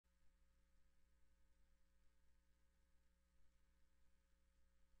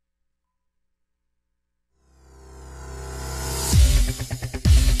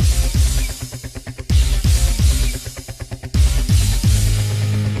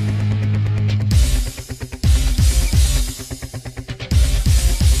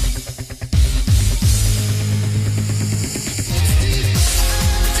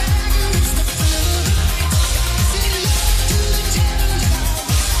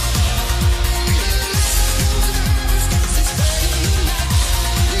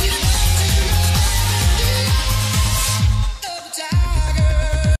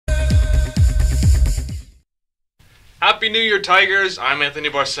New Year, Tigers. I'm Anthony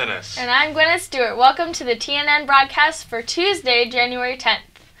Barcenas. And I'm Gwyneth Stewart. Welcome to the TNN broadcast for Tuesday, January 10th.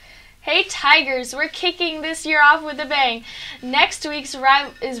 Hey Tigers, we're kicking this year off with a bang. Next week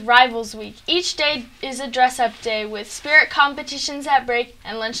is Rivals Week. Each day is a dress-up day with spirit competitions at break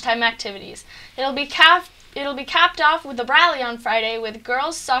and lunchtime activities. It'll be capped off with a rally on Friday with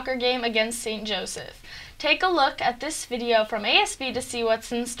girls' soccer game against St. Joseph. Take a look at this video from ASB to see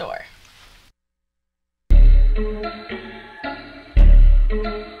what's in store.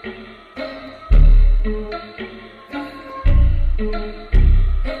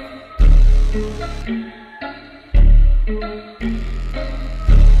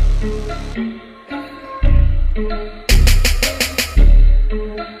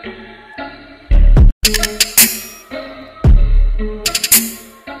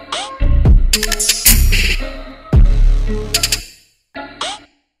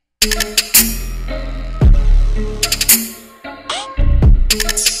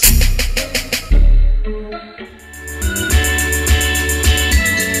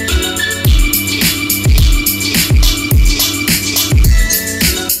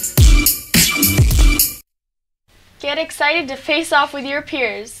 Get excited to face off with your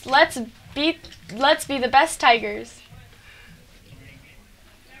peers. Let's be the best Tigers.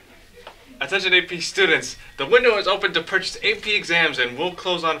 Attention AP students, the window is open to purchase AP exams and will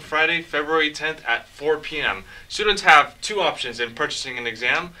close on Friday, February 10th at 4 p.m. Students have two options in purchasing an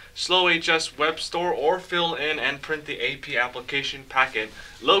exam: Slow HS web store, or fill in and print the AP application packet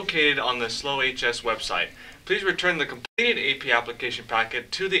located on the Slow HS website. Please return the completed AP application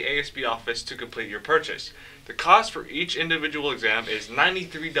packet to the ASB office to complete your purchase. The cost for each individual exam is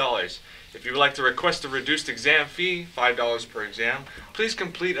 $93. If you would like to request a reduced exam fee, $5 per exam, please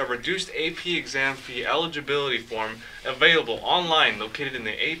complete a reduced AP exam fee eligibility form available online located in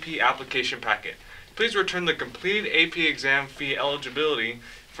the AP application packet. Please return the completed AP exam fee eligibility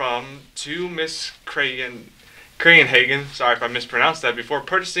form to Ms. Crayenhagen, sorry if I mispronounced that, before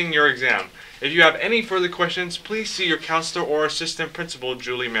purchasing your exam. If you have any further questions, please see your counselor or assistant principal,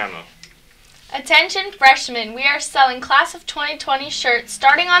 Julie Manlo. Attention freshmen, we are selling Class of 2020 shirts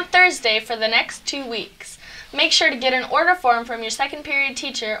starting on Thursday for the next 2 weeks. Make sure to get an order form from your second period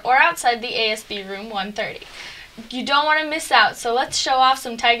teacher or outside the ASB room 130. You don't want to miss out, so let's show off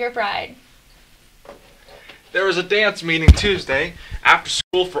some Tiger pride. There was a dance meeting Tuesday after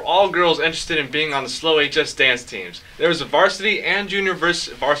school for all girls interested in being on the Slow HS dance teams. There was a varsity and junior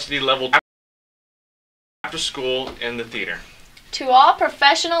varsity level after school in the theater. To all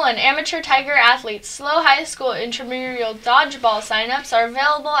professional and amateur Tiger athletes, Slow High School intramural dodgeball signups are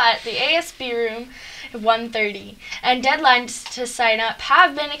available at the ASB room 130, and deadlines to sign up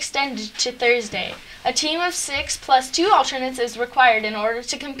have been extended to Thursday. A team of 6 plus 2 alternates is required in order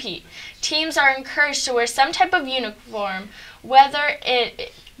to compete. Teams are encouraged to wear some type of uniform, whether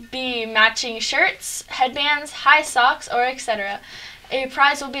it be matching shirts, headbands, high socks, or etc. A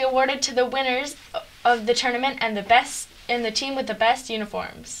prize will be awarded to the winners of the tournament and the team with the best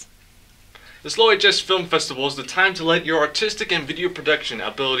uniforms. The Slow HS Film Festival is the time to let your artistic and video production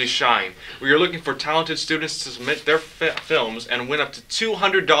abilities shine. We are looking for talented students to submit their films and win up to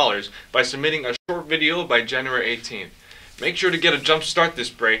 $200 by submitting a short video by January 18th. Make sure to get a jump start this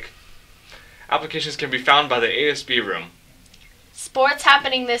break. Applications can be found by the ASB room. Sports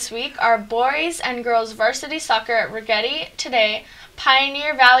happening this week are boys and girls varsity soccer at Rigetti today,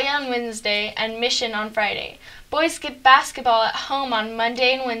 Pioneer Valley on Wednesday, and Mission on Friday. Boys get basketball at home on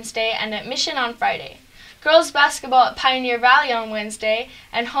Monday and Wednesday and at Mission on Friday. Girls basketball at Pioneer Valley on Wednesday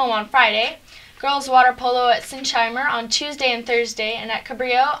and home on Friday. Girls water polo at Sinsheimer on Tuesday and Thursday and at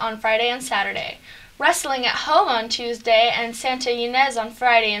Cabrillo on Friday and Saturday. Wrestling at home on Tuesday and Santa Ynez on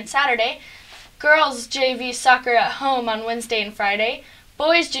Friday and Saturday. Girls JV soccer at home on Wednesday and Friday.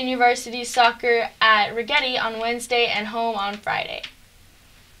 Boys junior varsity soccer at Rigetti on Wednesday and home on Friday.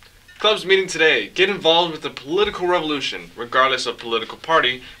 Clubs meeting today. Get involved with the political revolution, regardless of political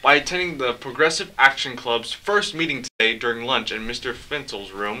party, by attending the Progressive Action Club's first meeting today during lunch in Mr.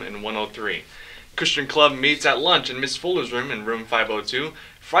 Fintel's room in 103. Christian Club meets at lunch in Miss Fuller's room in room 502.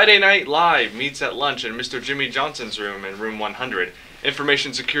 Friday Night Live meets at lunch in Mr. Jimmy Johnson's room in room 100.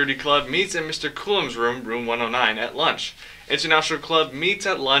 Information Security Club meets in Mr. Coulom's room 109 at lunch. International Club meets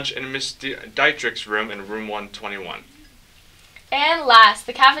at lunch in Miss Dietrich's room in room 121. And last,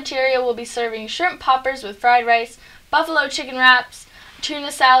 the cafeteria will be serving shrimp poppers with fried rice, buffalo chicken wraps, tuna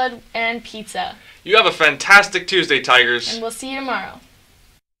salad, and pizza. You have a fantastic Tuesday, Tigers. And we'll see you tomorrow.